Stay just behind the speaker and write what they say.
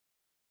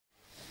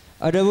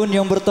Adapun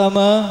yang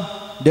pertama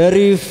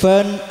dari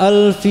Van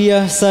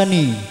Alfiah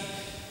Sani.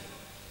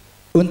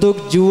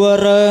 Untuk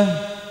juara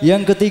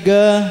yang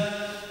ketiga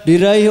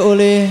diraih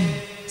oleh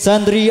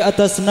santri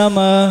atas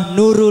nama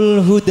Nurul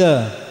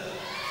Huda.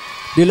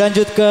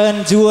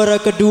 Dilanjutkan juara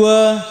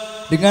kedua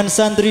dengan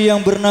santri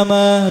yang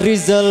bernama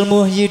Rizal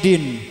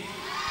Muhyiddin.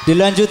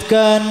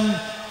 Dilanjutkan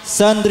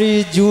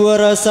santri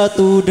juara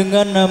satu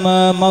dengan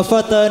nama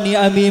Mafata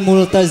Ni'ami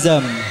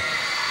Multazam.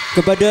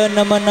 Kepada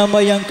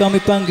nama-nama yang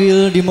kami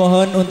panggil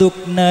dimohon untuk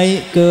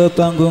naik ke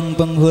panggung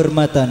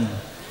penghormatan.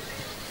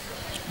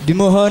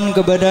 Dimohon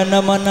kepada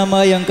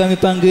nama-nama yang kami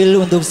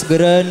panggil untuk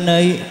segera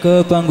naik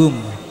ke panggung.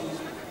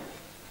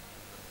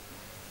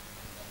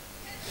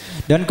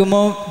 Dan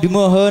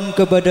dimohon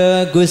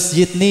kepada Gus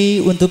Jitni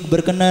untuk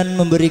berkenan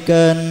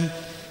memberikan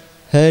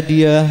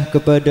hadiah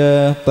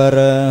kepada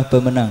para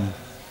pemenang.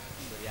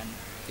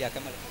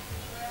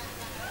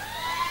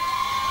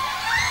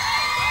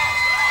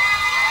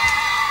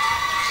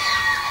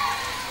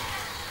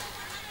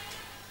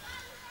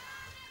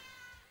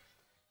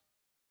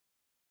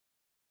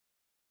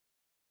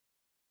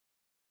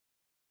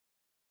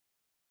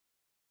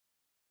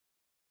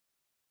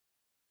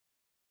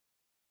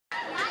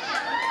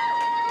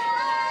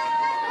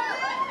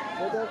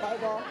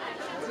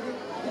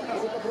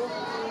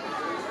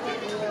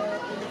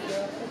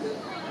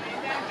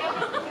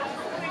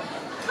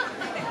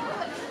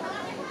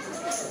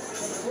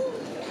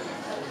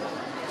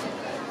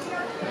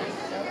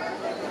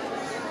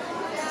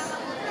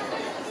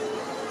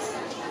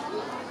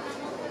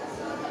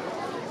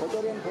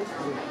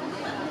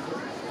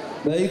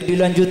 Baik,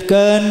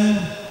 dilanjutkan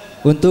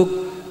untuk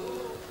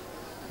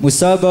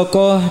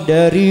musabaqah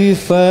dari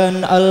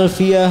Van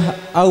Alfiah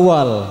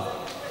awal.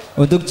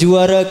 Untuk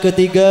juara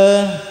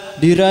ketiga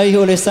diraih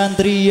oleh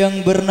santri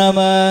yang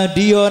bernama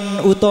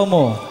Dion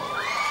Utomo.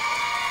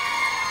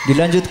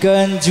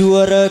 Dilanjutkan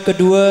juara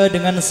kedua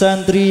dengan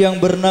santri yang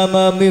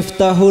bernama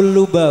Miftahul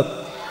Lubab.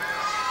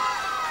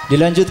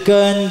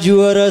 Dilanjutkan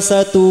juara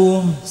satu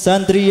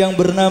santri yang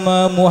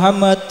bernama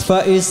Muhammad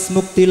Faiz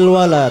Muktil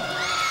Walad.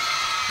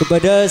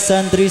 Kepada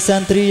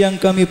santri-santri yang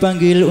kami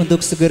panggil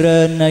untuk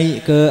segera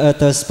naik ke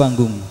atas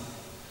panggung.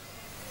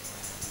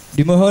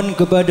 Dimohon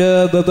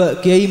kepada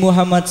Bapak Kiai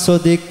Muhammad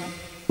Sodik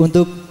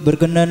untuk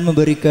berkenan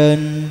memberikan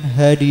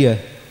hadiah.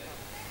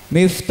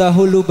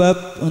 Miftahul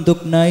Lubab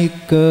untuk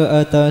naik ke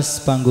atas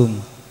panggung.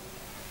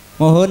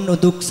 Mohon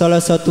untuk salah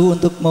satu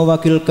untuk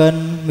mewakilkan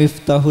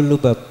Miftahul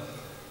Lubab.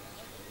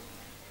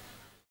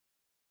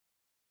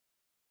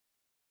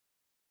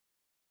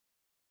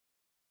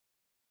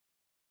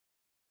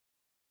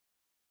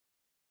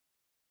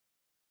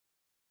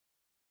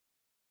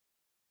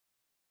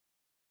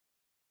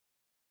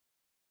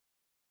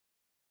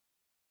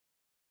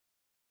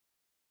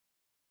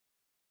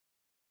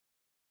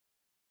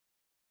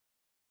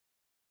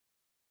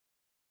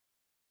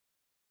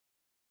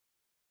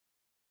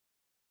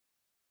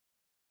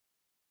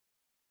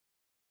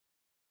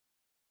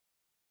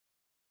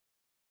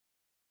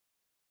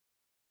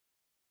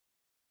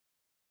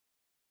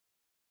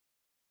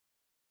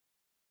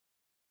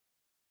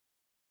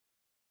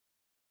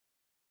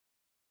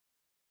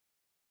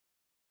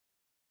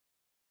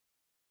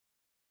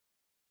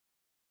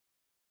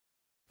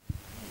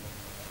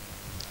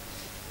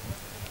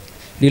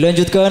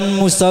 Dilanjutkan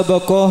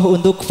musabaqah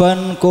untuk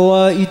Fan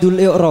Qawaidul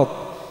I'rab.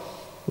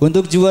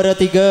 Untuk juara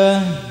tiga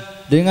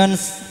dengan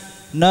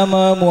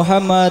nama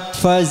Muhammad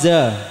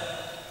Faza.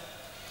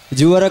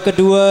 Juara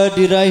kedua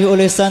diraih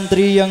oleh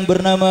santri yang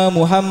bernama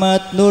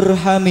Muhammad Nur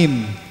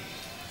Hamim.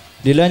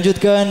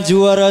 Dilanjutkan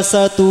juara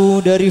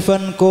satu dari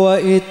Fan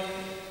Qawaid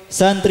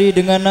santri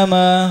dengan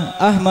nama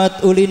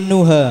Ahmad Ulin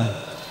Nuha.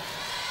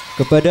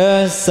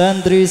 Kepada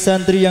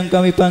santri-santri yang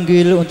kami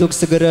panggil untuk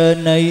segera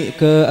naik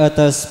ke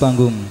atas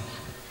panggung.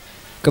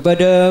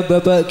 Kepada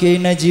Bapak Kiai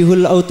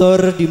Najihul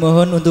Autor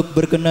dimohon untuk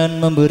berkenan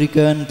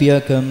memberikan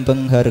piagam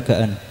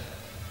penghargaan.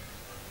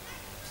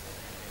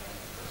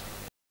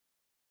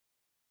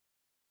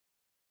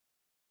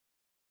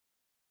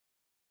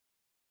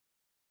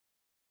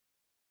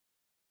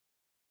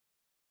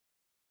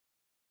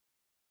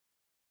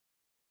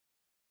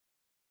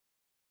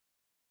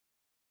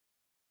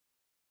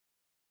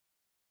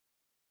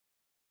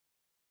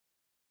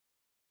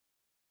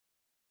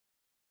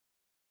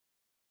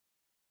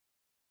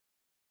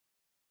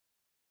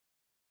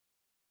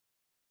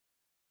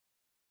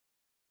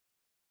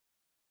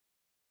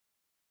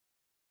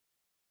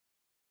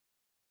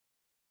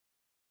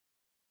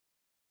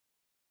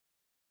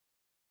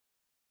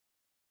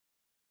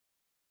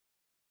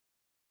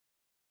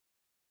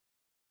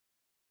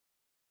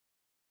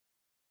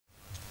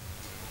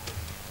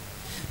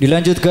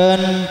 Dilanjutkan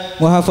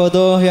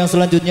muhafadzah yang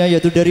selanjutnya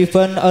yaitu dari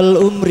Van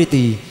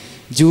Al-Umriti.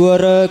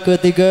 Juara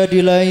ketiga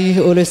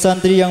diraih oleh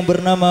santri yang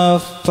bernama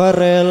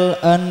Farel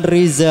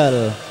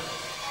Anrizal.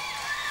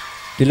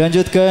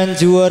 Dilanjutkan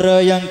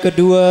juara yang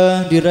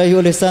kedua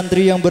diraih oleh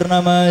santri yang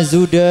bernama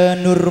Zuda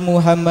Nur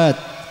Muhammad.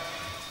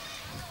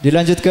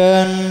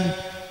 Dilanjutkan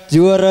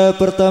juara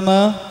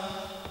pertama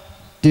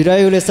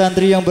diraih oleh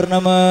santri yang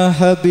bernama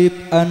Habib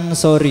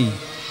Ansori.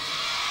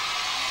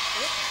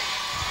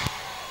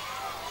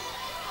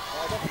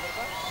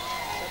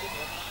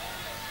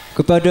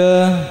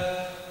 Kepada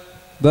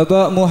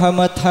Bapak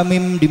Muhammad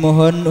Hamim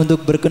dimohon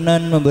untuk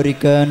berkenan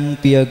memberikan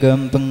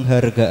piagam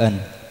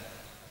penghargaan.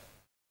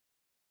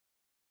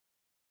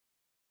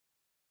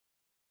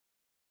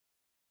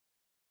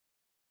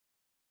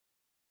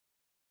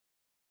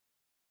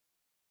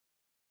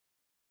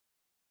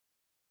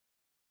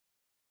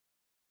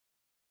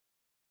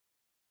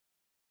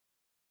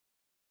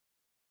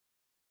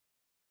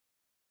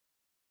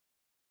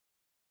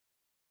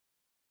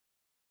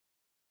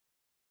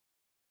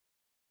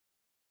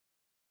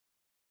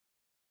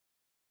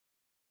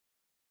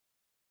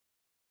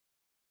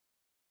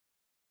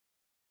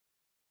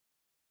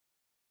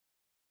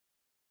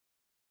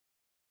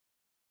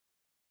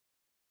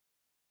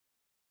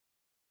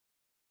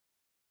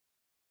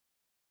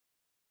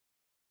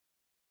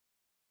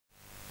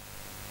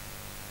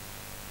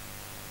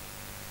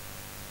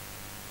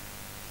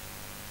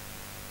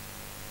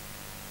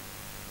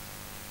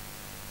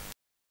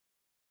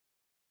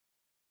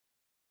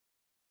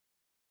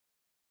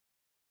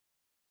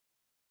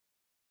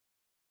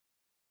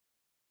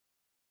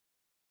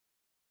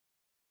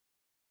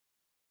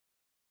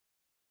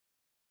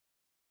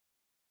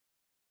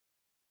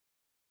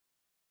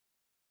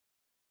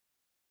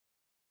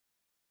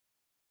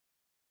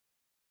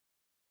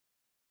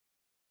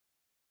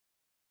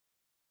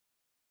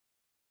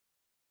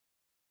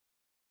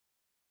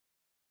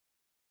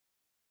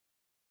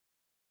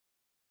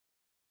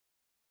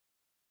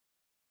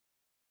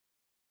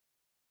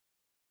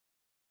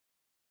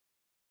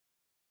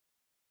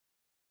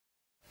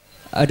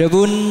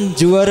 Adapun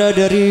juara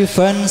dari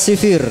Van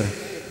Sifir,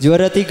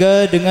 juara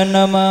 3 dengan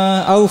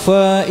nama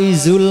Aufa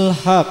Izul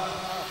Haq.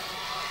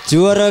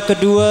 Juara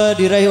kedua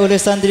diraih oleh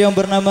santri yang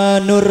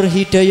bernama Nur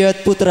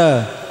Hidayat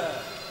Putra.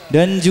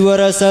 Dan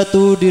juara 1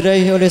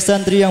 diraih oleh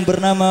santri yang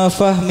bernama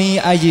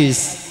Fahmi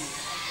Ajis.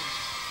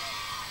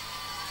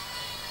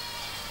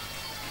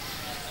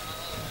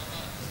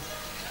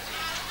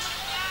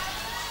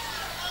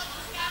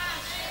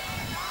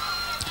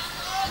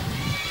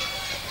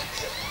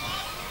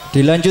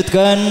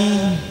 Dilanjutkan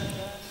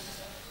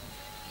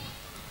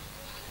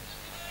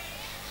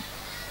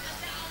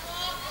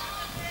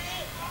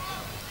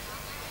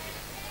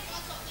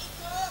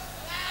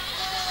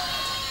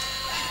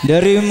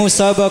dari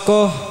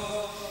Musabakoh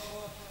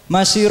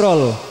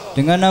Masirol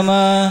dengan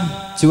nama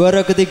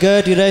juara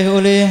ketiga diraih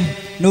oleh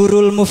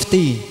Nurul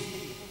Mufti,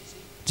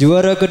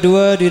 juara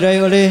kedua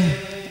diraih oleh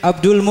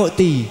Abdul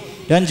Mukti,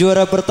 dan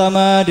juara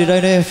pertama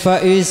diraih oleh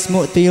Faiz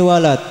Mukti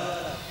Walad.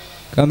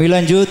 Kami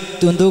lanjut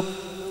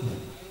untuk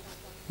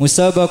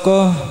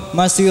Musabakoh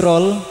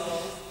Masirol,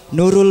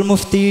 Nurul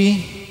Mufti,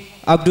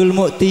 Abdul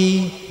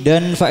Mukti,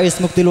 dan Faiz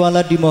Mukti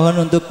Walad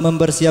dimohon untuk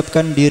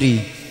mempersiapkan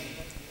diri.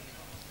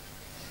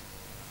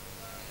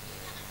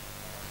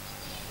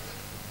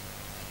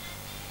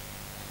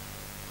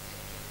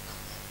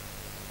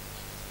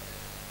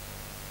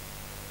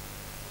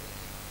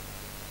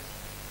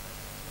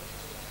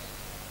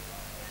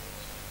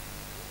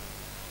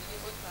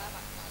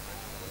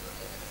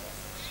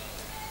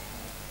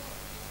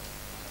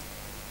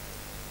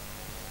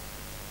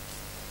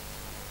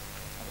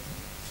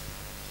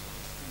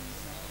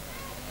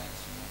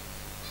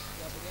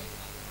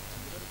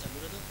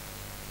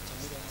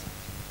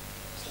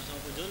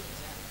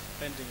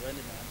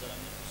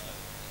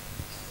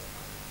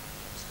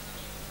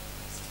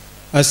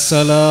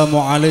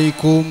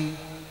 Assalamualaikum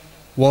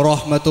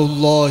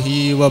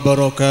warahmatullahi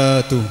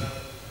wabarakatuh.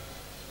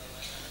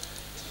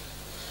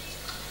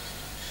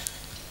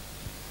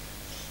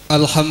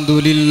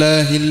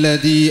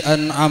 Alhamdulillahilladzi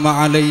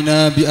an'ama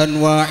alaina bi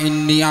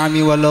anwa'in ni'ami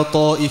wa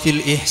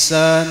lataifil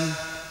ihsan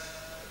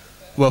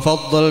wa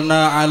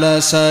faddalna ala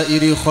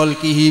sairi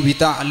khalqihi bi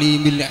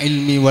ta'limil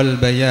ilmi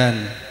wal bayan.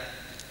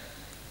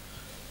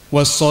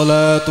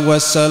 Wassalatu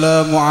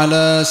wassalamu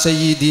ala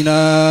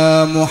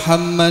sayyidina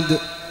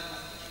Muhammad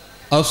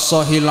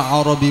afsahil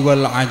arabi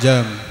wal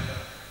ajam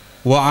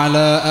wa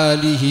ala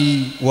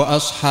alihi wa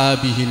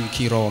ashabihil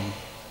kiram.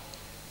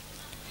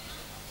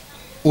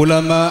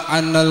 Ulama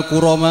annal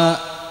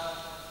kurama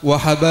wa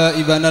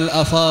habaibana al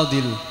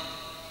afadil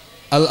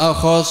al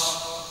akhas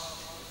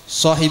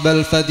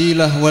sahibal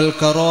fadilah wal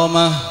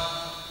karamah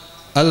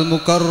al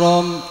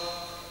mukarram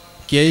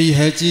Kiai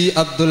Haji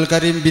Abdul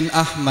Karim bin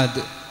Ahmad,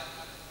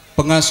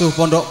 pengasuh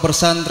Pondok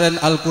Pesantren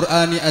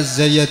Al-Qur'ani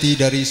Az-Zayati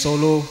dari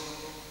Solo,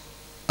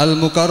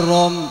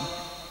 Al-Mukarram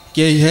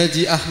Kiai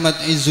Haji Ahmad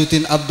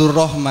Izzuddin Abdul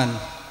Rahman,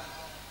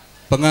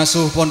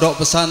 pengasuh Pondok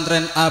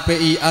Pesantren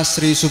API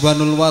Asri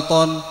Subhanul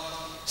Waton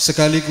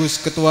sekaligus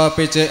Ketua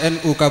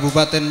PCNU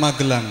Kabupaten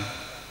Magelang,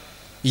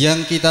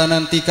 yang kita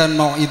nantikan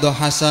mau'idhah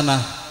hasanah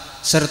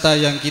serta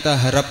yang kita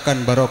harapkan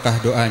barokah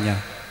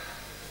doanya.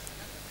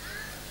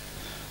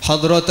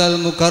 Hadratal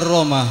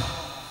Mukarramah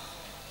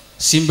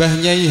Simbah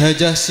Nyai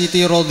Hajah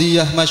Siti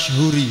Rodiyah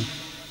Masyhuri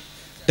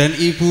dan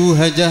Ibu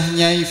Hajah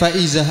Nyai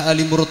Faizah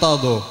Ali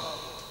Murtado,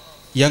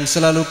 yang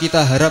selalu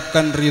kita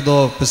harapkan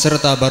ridho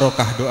beserta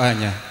barokah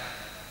doanya.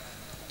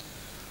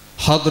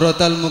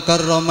 Hadratal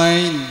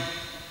Mukarramain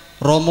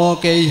Romo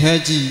Kiai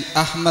Haji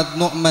Ahmad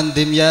Nu'man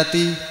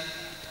Dimyati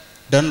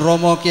dan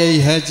Romo Kiai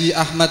Haji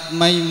Ahmad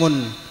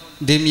Maimun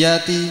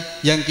Dimyati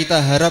yang kita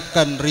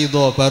harapkan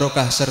ridho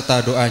barokah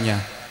serta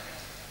doanya.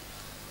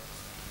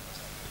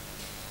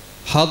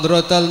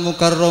 Hadratal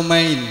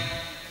Mukarramain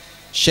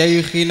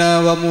Syekhina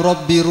wa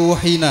Murabbi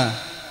Ruhina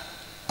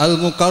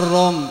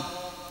Al-Mukarram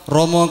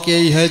Romo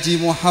Kiai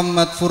Haji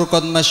Muhammad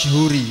Furqan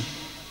Masyhuri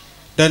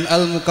dan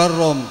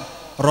Al-Mukarram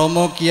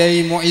Romo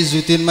Kiai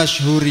Muizzuddin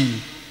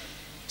Masyhuri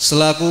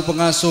selaku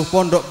pengasuh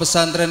Pondok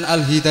Pesantren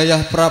Al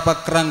Hidayah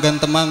Prapak Kranggan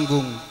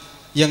Temanggung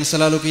yang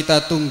selalu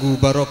kita tunggu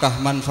barokah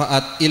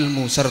manfaat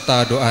ilmu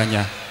serta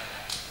doanya.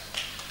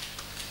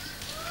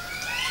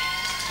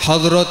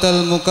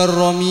 Hadratal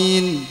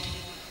Mukarramin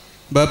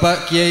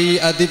Bapak Kiai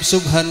Adib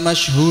Subhan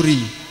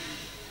Masyhuri,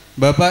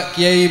 Bapak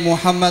Kiai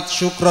Muhammad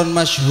Syukron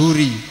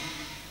Masyhuri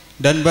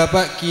dan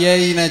Bapak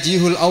Kiai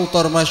Najihul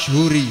Autor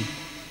Masyhuri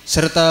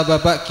serta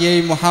Bapak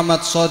Kiai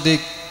Muhammad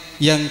Sodik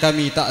yang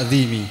kami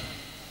takzimi.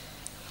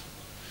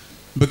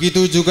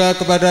 Begitu juga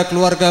kepada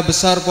keluarga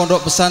besar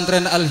Pondok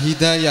Pesantren Al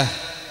Hidayah,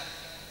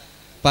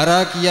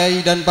 para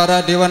kiai dan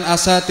para dewan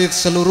asatidz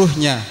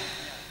seluruhnya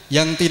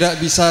yang tidak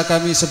bisa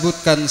kami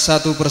sebutkan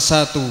satu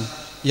persatu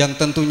yang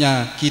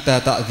tentunya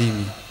kita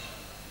takzimi.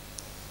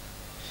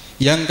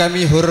 Yang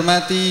kami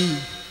hormati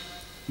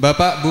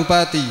Bapak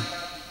Bupati,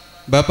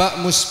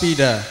 Bapak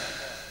Muspida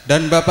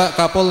dan Bapak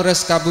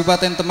Kapolres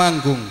Kabupaten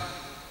Temanggung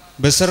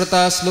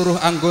beserta seluruh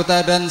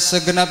anggota dan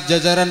segenap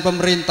jajaran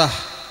pemerintah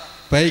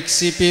baik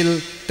sipil,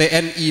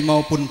 TNI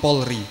maupun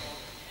Polri.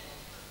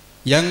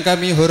 Yang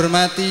kami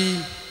hormati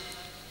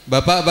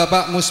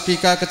Bapak-bapak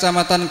Muspika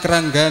Kecamatan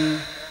Kranggan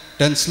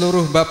dan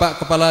seluruh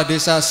Bapak Kepala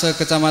Desa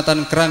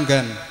se-Kecamatan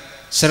Kranggan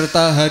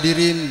serta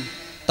hadirin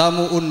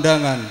tamu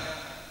undangan,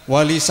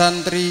 wali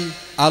santri,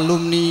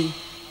 alumni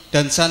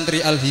dan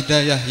santri Al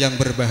Hidayah yang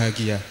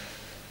berbahagia.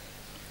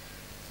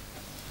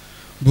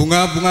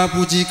 Bunga-bunga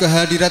puji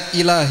kehadirat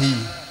ilahi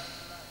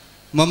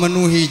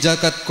memenuhi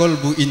jagat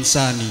kolbu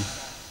insani,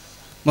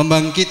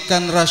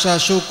 membangkitkan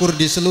rasa syukur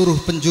di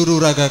seluruh penjuru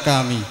raga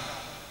kami,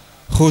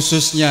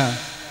 khususnya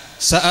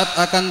saat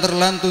akan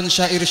terlantun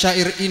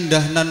syair-syair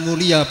indah nan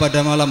mulia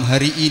pada malam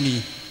hari ini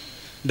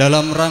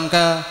dalam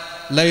rangka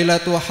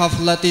Lailatul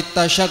Haflatit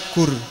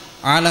Tasyakur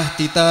ala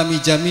Ihtitami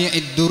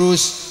Jami'id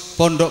Durus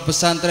Pondok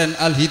Pesantren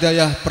Al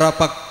Hidayah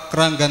Prapak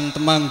Kranggan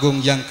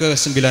Temanggung yang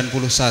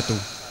ke-91.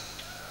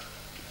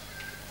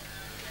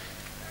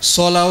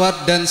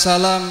 Solawat dan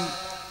salam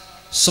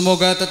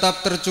semoga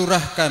tetap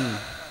tercurahkan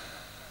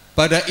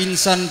pada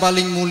insan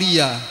paling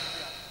mulia,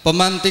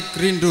 pemantik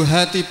rindu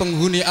hati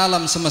penghuni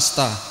alam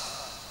semesta,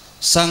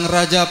 sang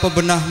raja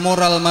pebenah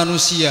moral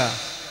manusia,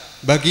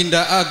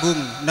 Baginda Agung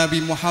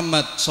Nabi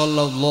Muhammad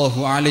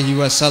sallallahu alaihi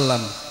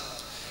wasallam.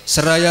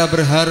 Seraya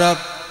berharap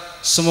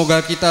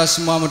semoga kita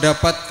semua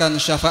mendapatkan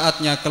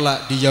syafaatnya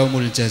kelak di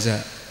yaumul jaza.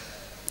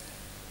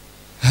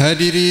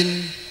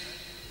 Hadirin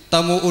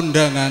tamu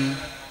undangan,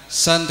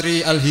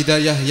 santri Al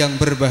Hidayah yang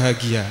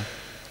berbahagia,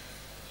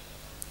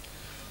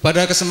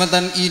 pada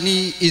kesempatan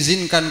ini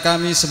izinkan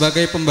kami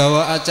sebagai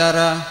pembawa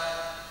acara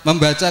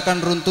membacakan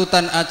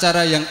runtutan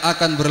acara yang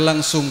akan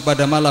berlangsung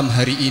pada malam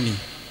hari ini.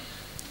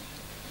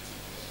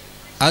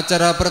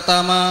 Acara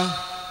pertama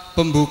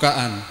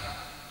pembukaan,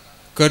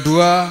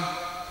 kedua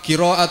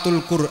qiraatul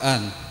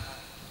Quran,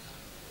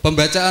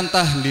 pembacaan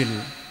tahlil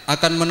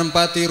akan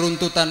menempati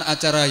runtutan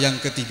acara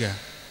yang ketiga.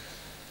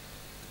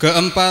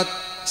 Keempat,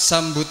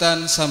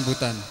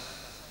 sambutan-sambutan.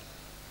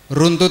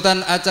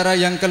 Runtutan acara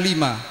yang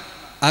kelima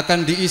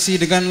akan diisi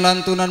dengan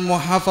lantunan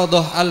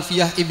muhafadzah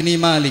Alfiyah Ibni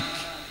Malik.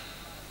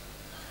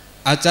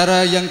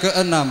 Acara yang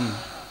keenam,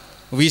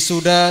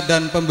 wisuda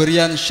dan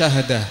pemberian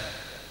syahadah.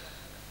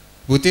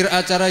 Butir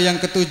acara yang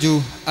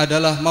ketujuh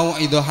adalah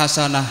mau'idhah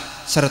hasanah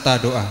serta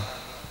doa.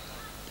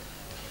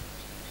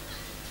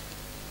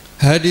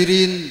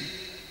 Hadirin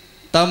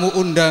tamu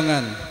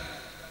undangan,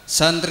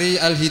 santri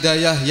Al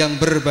Hidayah yang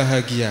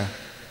berbahagia,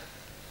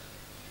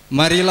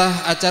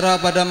 marilah acara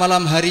pada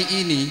malam hari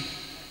ini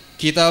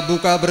kita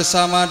buka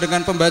bersama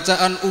dengan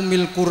pembacaan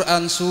Ummil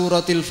Quran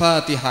Suratil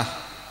Fatihah,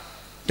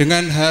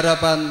 dengan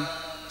harapan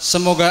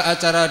semoga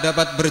acara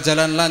dapat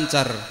berjalan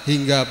lancar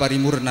hingga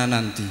paripurna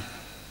nanti.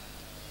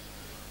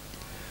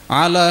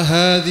 Ala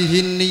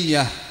hadhihin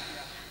niyyah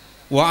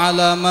wa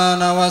ala ma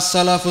nawas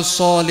salafus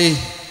sholih.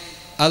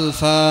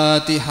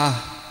 Al-Fatihah.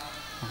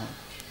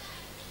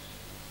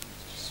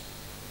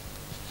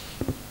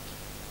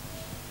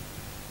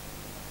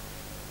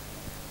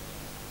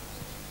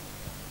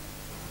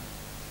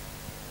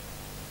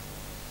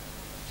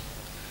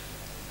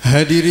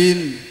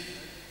 Hadirin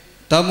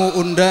tamu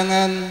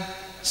undangan,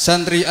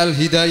 santri Al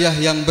Hidayah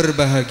yang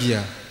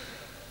berbahagia,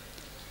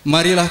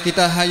 marilah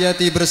kita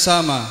hayati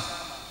bersama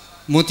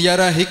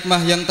mutiara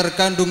hikmah yang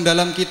terkandung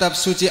dalam kitab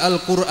suci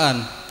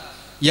Al-Quran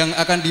yang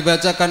akan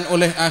dibacakan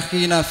oleh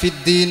akhina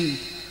Fiddin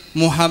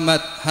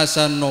Muhammad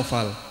Hasan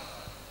Noval.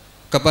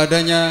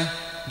 Kepadanya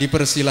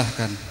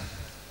dipersilahkan.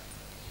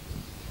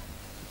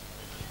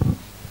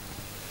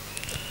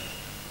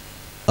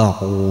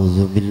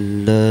 أعوذ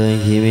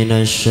بالله من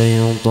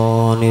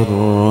الشيطان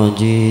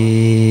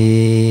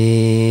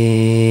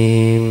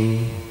الرجيم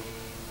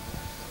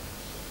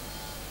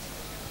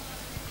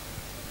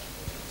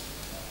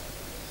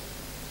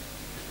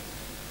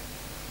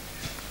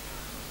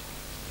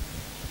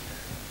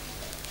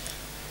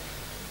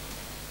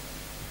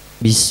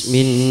بسم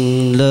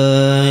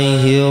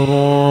الله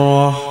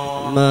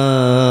الرحمن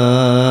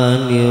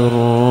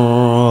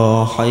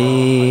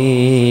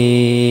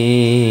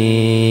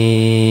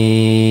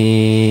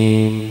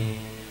الرحيم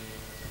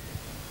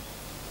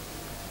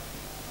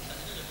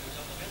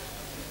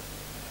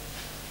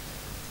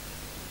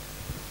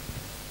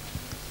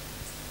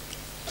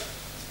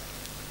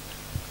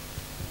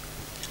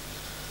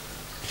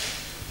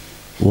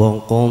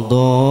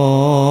وقضى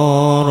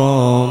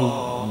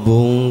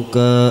ربك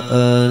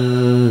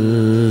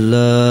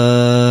ألا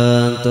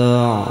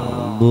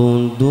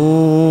تعبدوا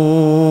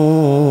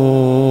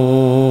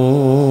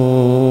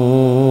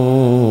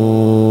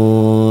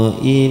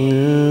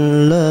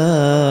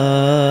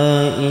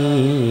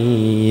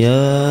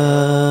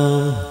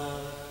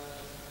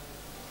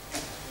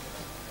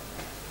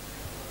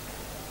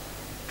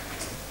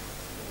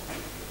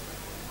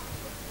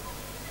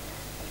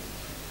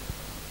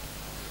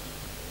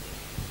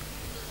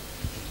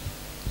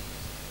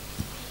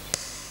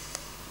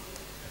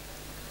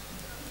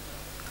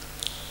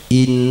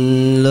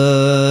إلا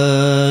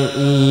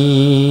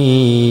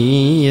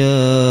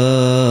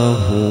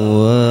إياه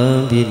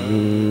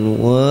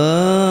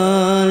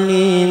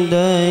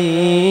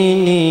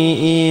وبالوالدين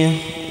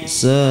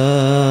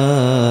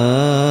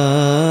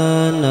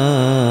إحسانا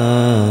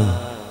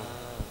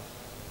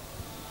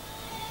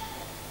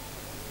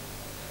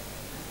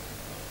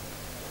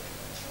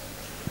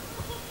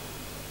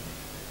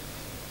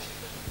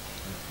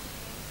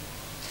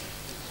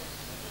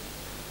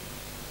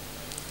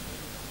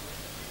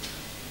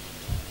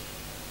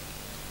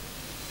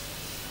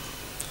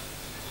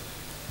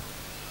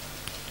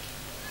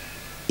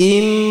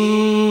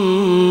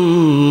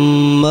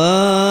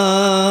إما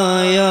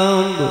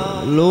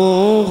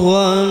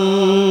يبلغن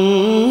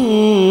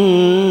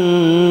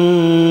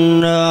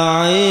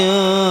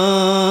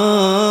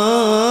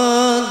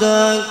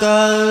عندك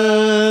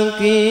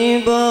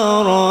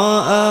الكبر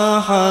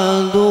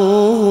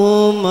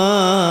أحدهما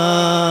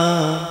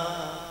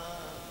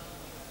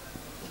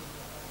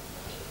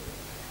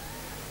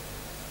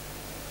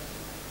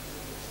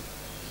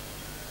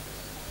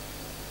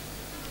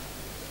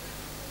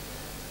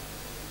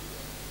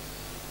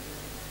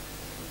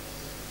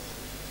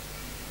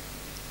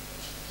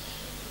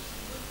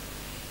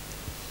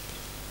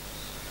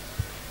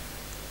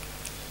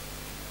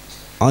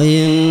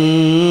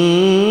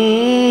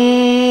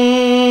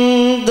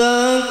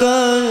عندك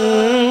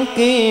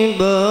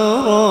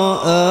الكبر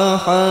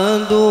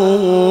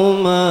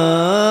أحدهما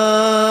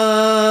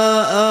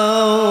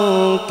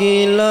أو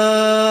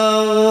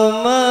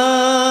كلاهما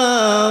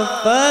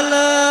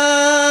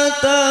فلا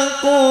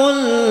تقل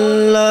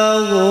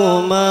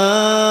لهما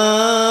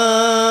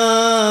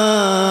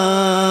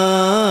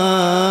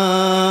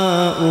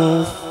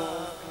أف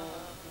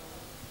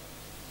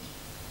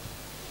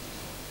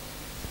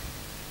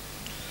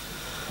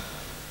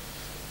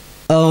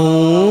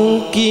أو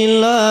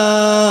كلاهما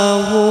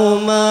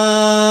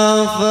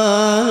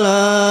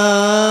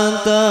فلا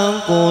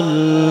تقل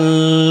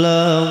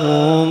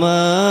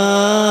لهما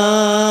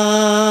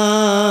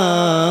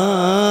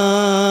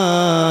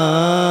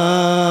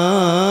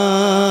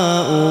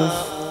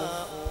أف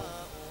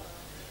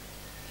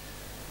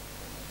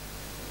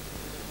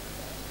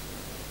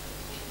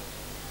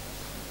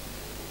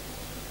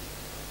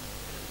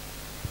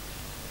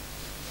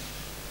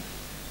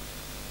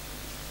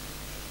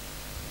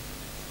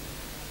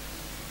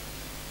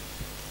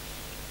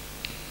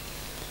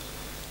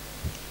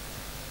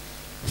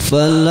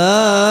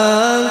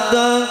فلا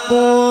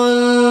تقل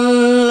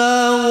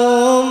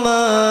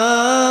لهما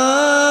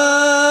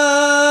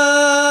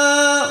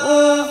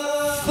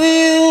أف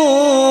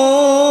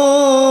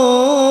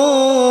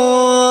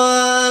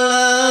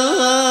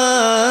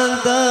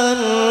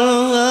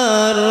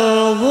ولا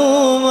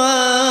تنهرهما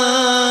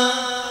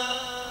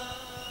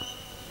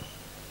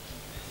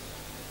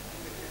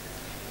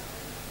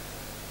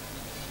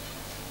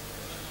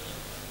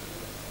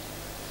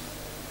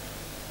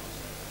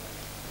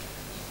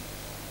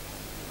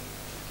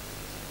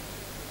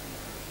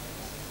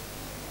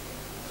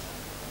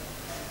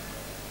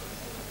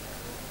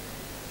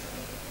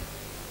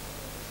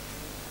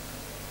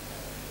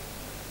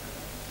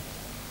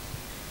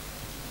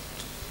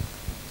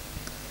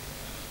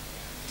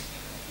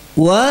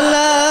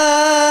ولا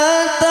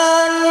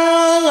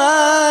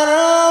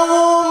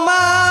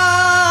تنهرهما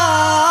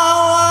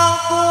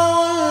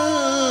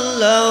وقل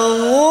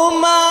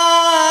لهما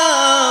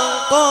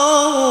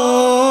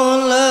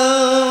قولا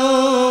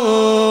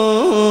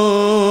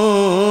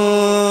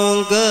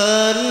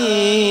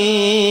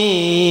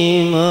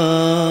كريما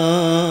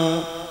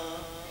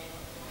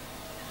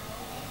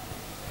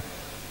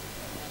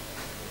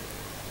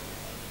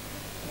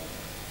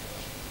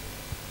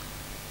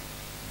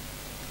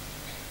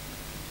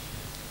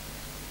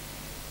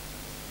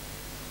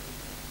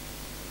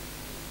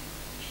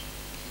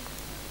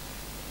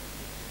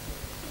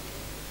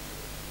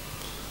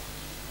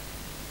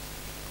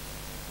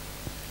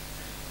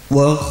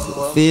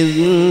واخفض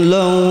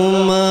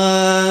لهما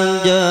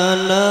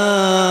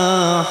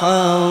جناح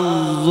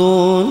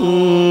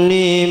الذل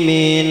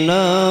من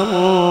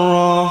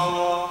الرحمة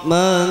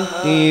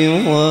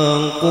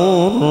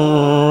وقل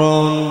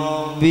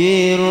رب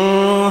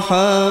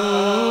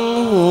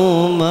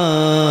ارحمهما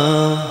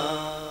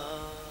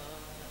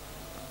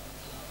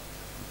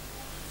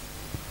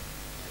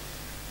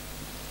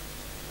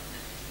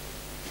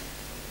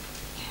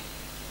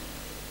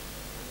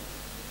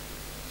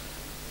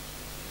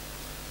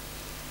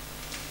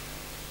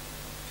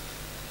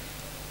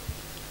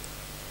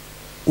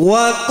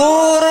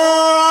وقل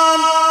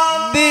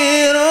رب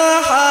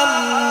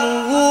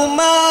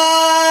ارحمهما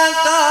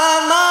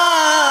كما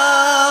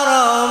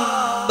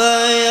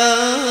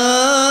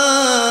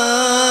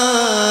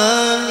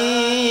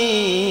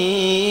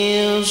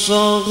ربياني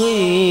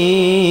صغيرا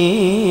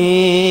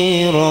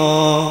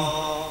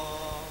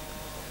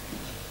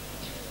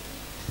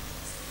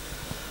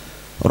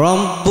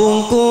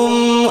ربكم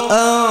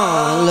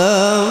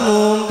أعلم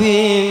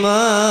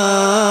بما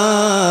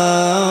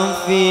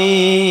في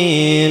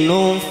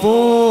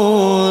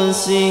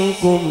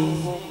نفوسكم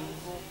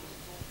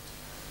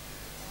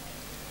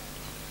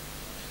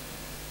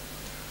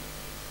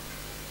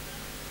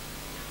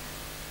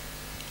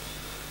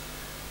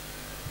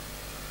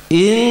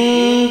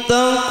إن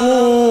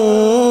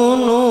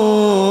تكونوا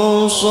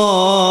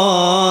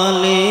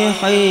صالحين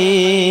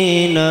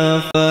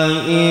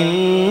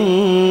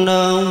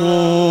فإنه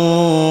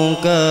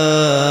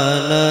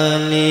كان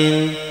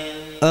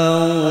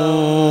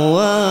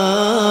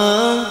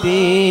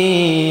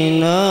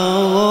للأوابين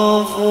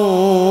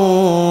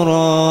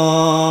غفورا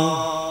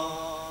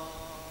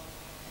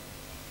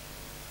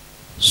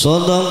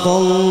صدق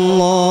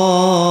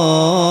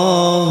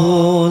الله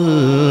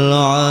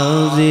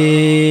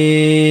العظيم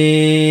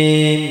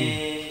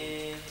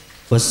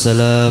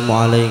والسلام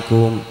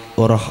عليكم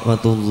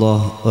ورحمة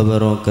الله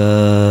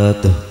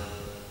وبركاته.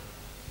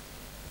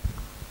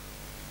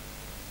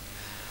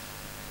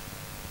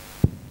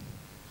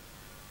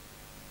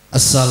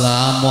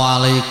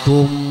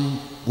 Assalamualaikum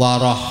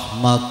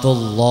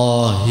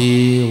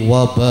warahmatullahi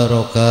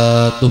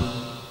wabarakatuh.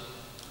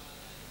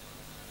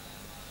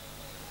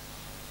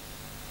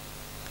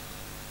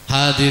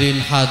 Hadirin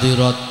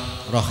hadirat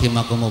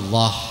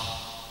rahimakumullah.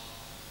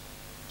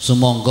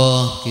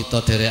 Sumangga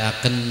kita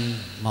dherekaken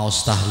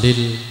maos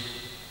tahlil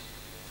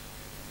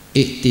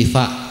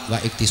iktifa wa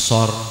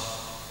iktisor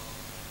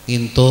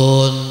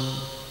intun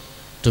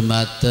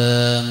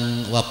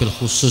dumateng wabil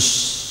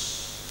khusus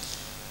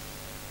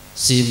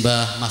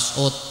Simbah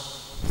Mas'ud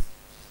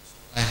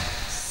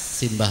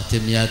Simbah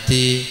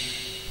Dimyati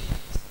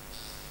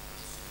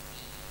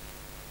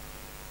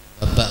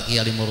Bapak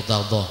Kiai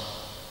Murtadha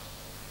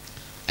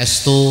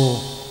estu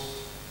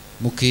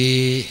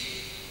mugi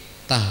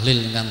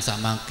tahlil ingkang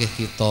samangkih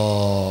kita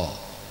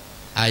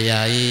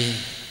ayahi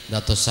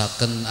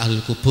ndadosaken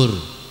ahli kubur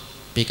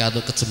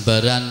pikantuk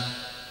kejembaran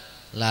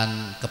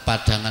lan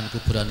kepadangan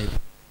kuburanipun.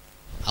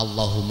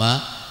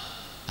 Allahumma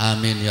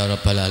amin ya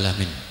rabbal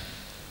alamin.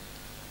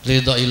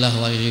 Ridha ilah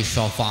wali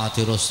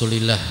syafaati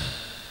rasulillah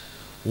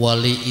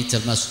wali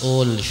ijal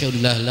mas'ul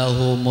syurillah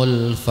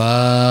lahumul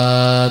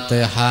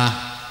fatihah.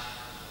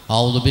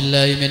 A'udzu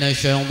billahi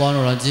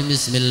minasyaitonir rajim.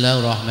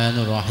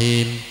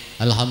 Bismillahirrahmanirrahim.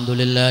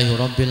 Alhamdulillahi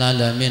rabbil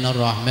alamin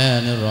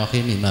arrahmanir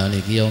rahim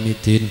maliki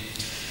yaumiddin.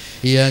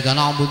 Iyyaka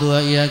na'budu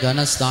wa iyyaka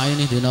nasta'in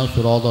ihdinas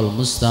siratal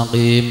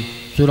mustaqim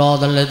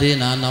siratal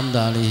ladzina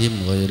an'amta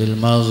 'alaihim ghairil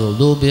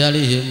maghdubi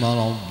alaihim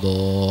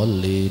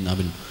waladdallin.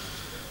 Amin.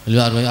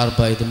 Al-arba'i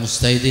arba'atu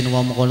mustaidin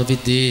wa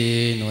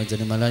muqallafidin wa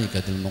jannal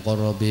malaikatil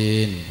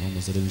muqarrabin wa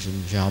muslim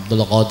Syekh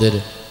Abdul Qadir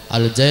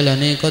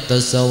Al-Jailani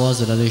qaddasa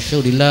sirrul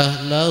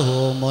syurillah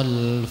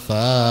lahumul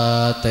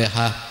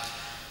fatihah.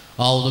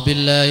 A'udzu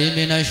billahi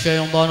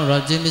minasyaitonir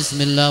rajim.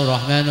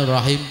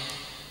 Bismillahirrahmanirrahim.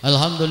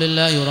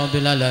 Alhamdulillahi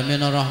rabbil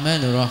alamin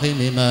arrahmanir rahim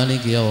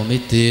maliki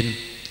yaumiddin.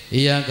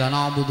 Iyyaka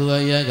na'budu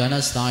wa iyyaka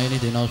nasta'in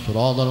ihdinas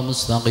siratal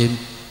mustaqim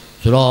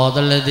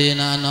siratal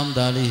ladzina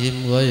an'amta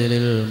 'alaihim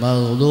ghairil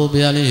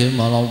maghdubi 'alaihim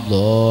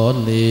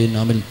waladdallin.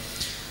 Amin.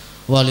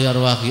 Wa li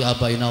arwahi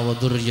abaina wa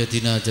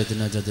dzurriyyatina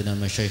jadina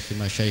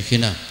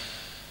masyayikhina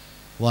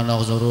wa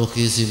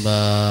nahzuruhi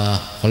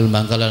simbah Khul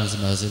Bangkalan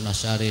simbah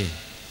Syari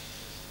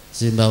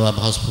simbah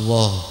Bapak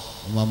Hasbullah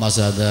wa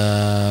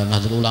Mazada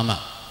Nahdlatul Ulama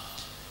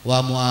wa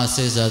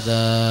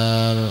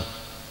muassasatul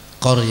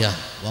qaryah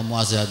wa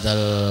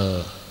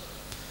muassasatul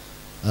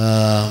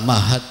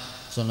mahad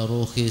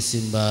sonoruhi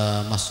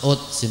simbah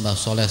Mas'ud simbah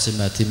Soleh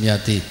simbah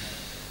Dimyati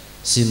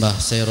simbah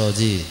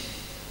Seroji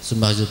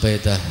simbah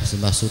Zubaidah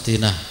simbah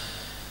Sutinah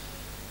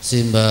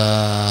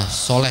simbah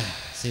Soleh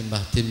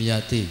simbah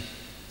Dimyati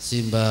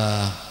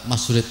simbah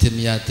Mas'ud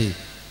Dimyati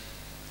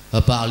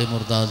Bapak Ali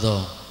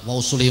Murtadha wa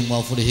usulihim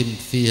wa fulihim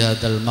fi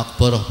hadal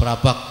maqbarah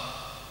Prapak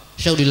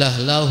syaurillah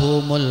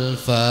lahumul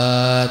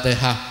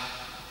fatihah.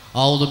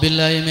 A'udzu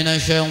billahi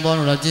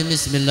minasyaitonir rajim.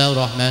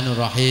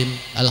 Bismillahirrahmanirrahim.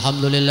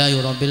 Alhamdulillahi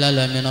rabbil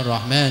alamin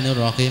arrahmanir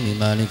rahim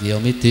maliki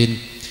yaumiddin.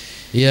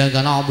 Iyyaka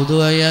na'budu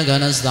wa iyyaka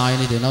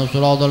nasta'in ihdinas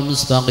siratal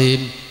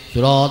mustaqim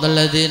صراط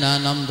الذين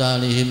أنعمت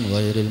عليهم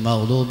غير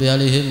المغضوب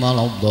عليهم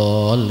ولا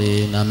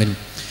الضالين آمين.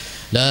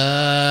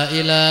 لا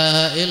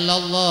إله إلا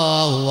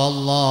الله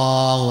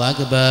والله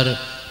أكبر.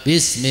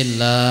 بسم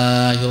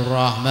الله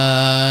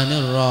الرحمن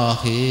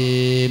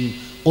الرحيم.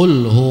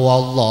 قل هو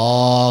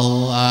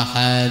الله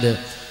أحد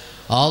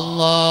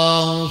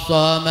الله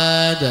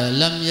الصمد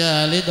لم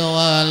يلد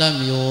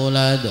ولم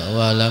يولد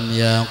ولم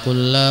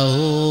يكن له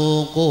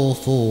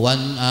كفوا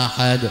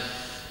أحد.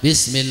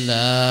 بسم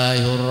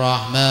الله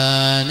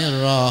الرحمن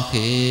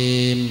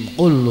الرحيم.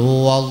 قل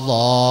هو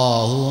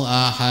الله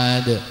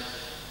أحد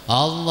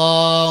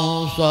الله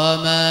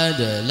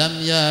الصمد لم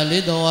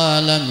يلد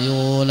ولم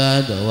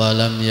يولد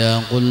ولم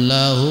يكن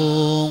له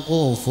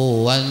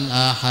كفوا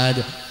أحد.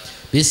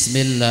 بسم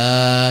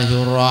الله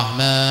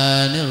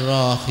الرحمن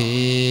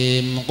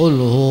الرحيم. قل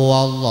هو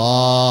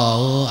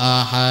الله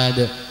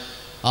أحد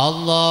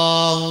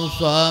الله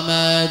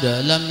الصمد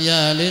لم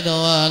يلد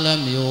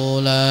ولم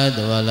يولد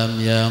ولم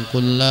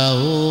يكن له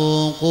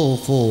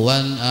كفوا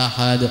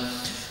أحد.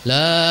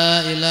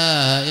 لا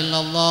إله إلا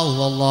الله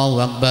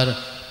والله أكبر.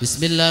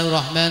 بسم الله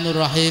الرحمن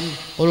الرحيم.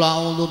 قل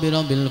أعوذ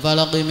برب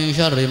الفلق من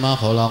شر ما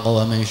خلق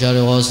ومن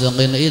شر غاسق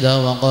إذا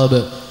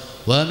وقب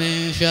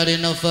ومن شر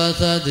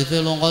النفاثات في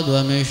العقد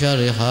ومن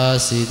شر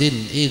حاسد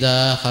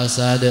إذا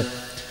حسد.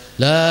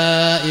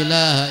 لا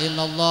إله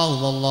إلا الله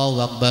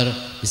والله أكبر.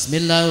 بسم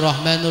الله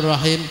الرحمن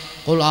الرحيم.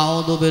 قل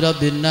أعوذ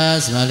برب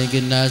الناس مالك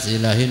الناس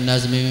إله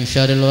الناس من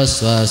شر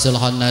الوسواس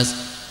الخناس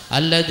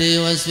الذي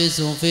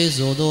يوسوس في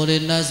صدور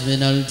الناس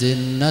من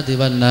الجنة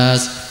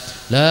والناس.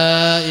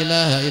 لا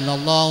إله إلا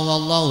الله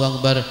والله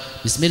أكبر.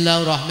 بسم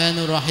الله الرحمن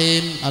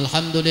الرحيم.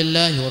 الحمد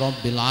لله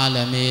رب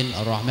العالمين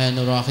الرحمن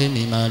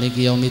الرحيم مالك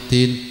يوم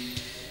الدين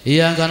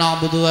إياك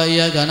نعبد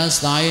وإياك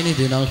نستعين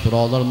اهدنا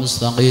الصراط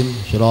المستقيم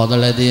صراط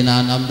الذين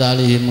أنعمت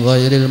عليهم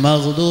غير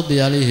المغضوب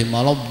عليهم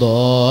ولا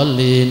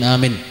الضالين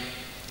آمين.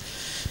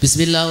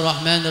 بسم الله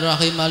الرحمن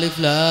الرحيم. ألف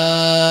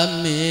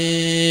لام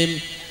ميم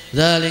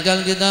ذلك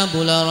الكتاب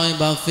لا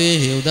ريب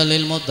فيه هدى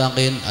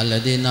للمتقين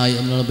الذين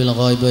يؤمنون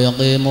بالغيب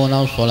ويقيمون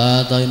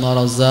الصلاة ومما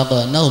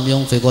رزقناهم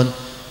ينفقون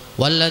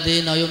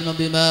والذين يؤمنون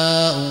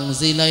بما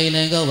أنزل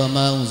إليك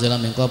وما أنزل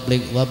من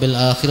قبلك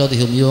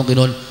وبالآخرة هم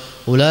يوقنون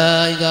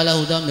أولئك على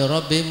هدى من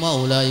ربهم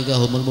وأولئك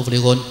هم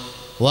المفلحون.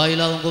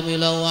 وإلهكم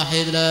إله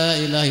واحد لا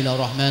إله إلا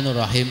الرحمن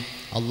الرحيم.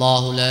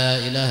 الله لا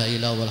إله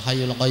إلا هو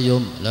الحي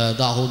القيوم لا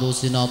تأخذه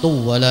سنة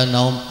ولا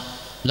نوم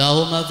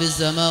له ما في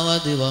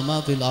السماوات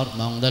وما في الأرض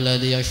من ذا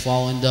الذي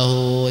يشفع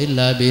عنده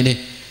إلا بإذنه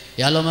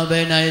يعلم ما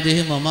بين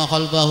أيديهم وما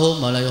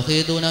خلفهم ولا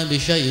يحيطون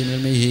بشيء من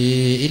علمه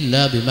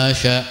إلا بما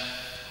شاء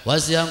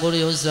وسع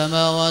كرسيه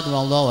السماوات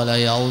والأرض ولا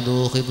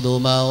يعوده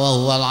حفظهما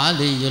وهو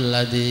العلي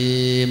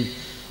العظيم.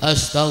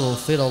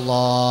 أستغفر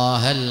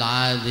الله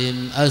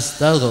العظيم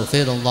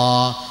أستغفر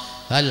الله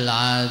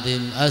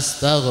العظيم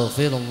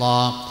أستغفر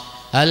الله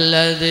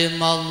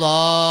العظيم.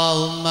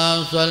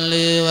 اللهم صل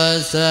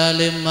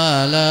وسلم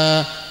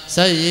على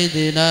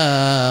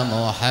سيدنا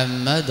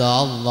محمد.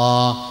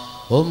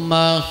 اللهم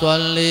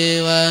صل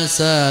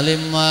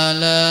وسلم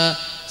على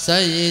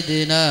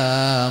سيدنا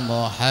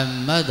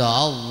محمد.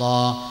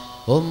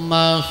 اللهم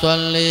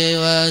صل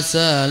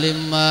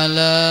وسلم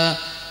على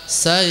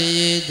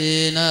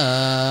سيدنا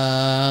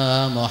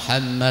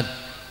محمد.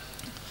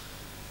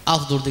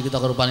 Afdhur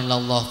kita korban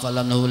illallah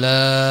fa'lamnahu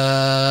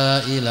la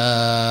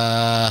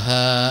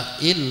ilaha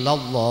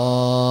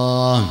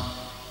illallah.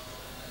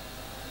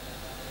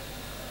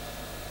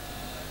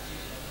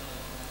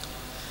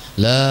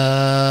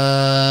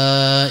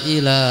 La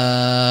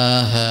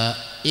ilaha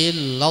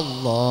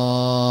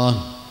illallah.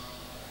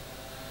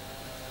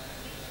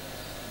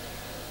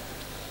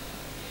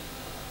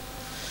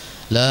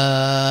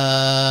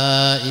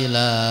 La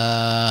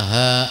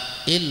ilaha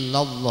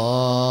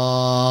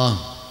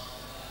illallah.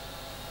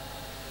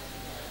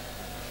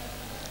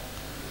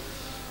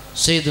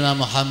 Sayyidina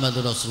Muhammad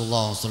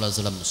Rasulullah sallallahu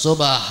alaihi wasallam.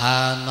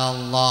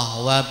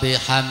 Subhanallah wa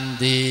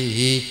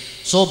bihamdihi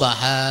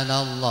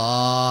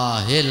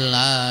subhanallahil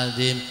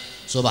azim.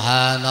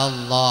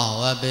 Subhanallah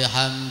wa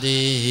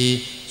bihamdihi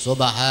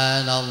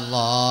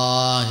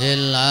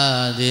subhanallahil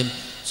azim.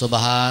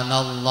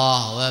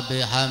 Subhanallah wa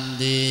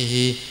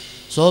bihamdihi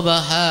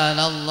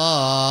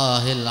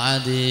subhanallahil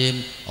azim.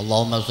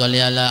 Allahumma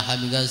shalli ala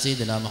habibika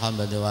sayyidina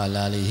Muhammad wa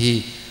ala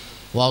alihi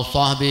wa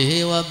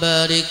sahbihi wa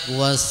barik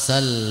wa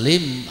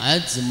sallim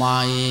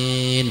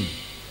ajma'in.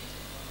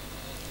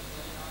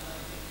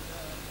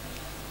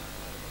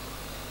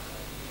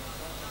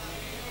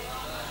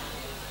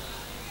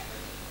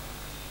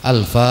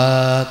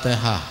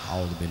 Al-Fatihah.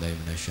 A'udzubillahi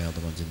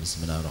minasyaitonir rajim.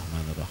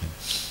 Bismillahirrahmanirrahim.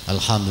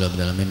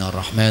 Alhamdulillahirabbil alamin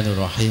arrahmanir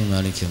rahim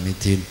maliki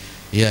yaumiddin.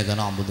 Iyyaka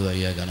na'budu wa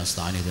iyyaka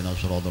nasta'in ihdinas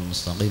siratal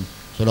mustaqim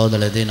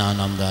siratal ladzina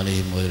an'amta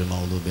 'alaihim ghairil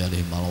maghdubi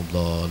 'alaihim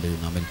waladdallin.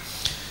 Amin.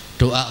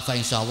 Doa fa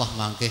insyaallah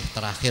mangkih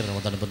terakhir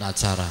wontenipun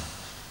acara.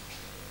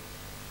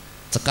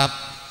 Cekap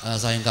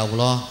saking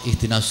kawula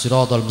ihdinas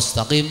siratal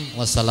mustaqim.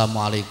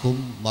 Wassalamualaikum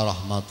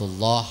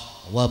warahmatullahi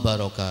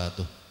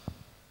wabarakatuh.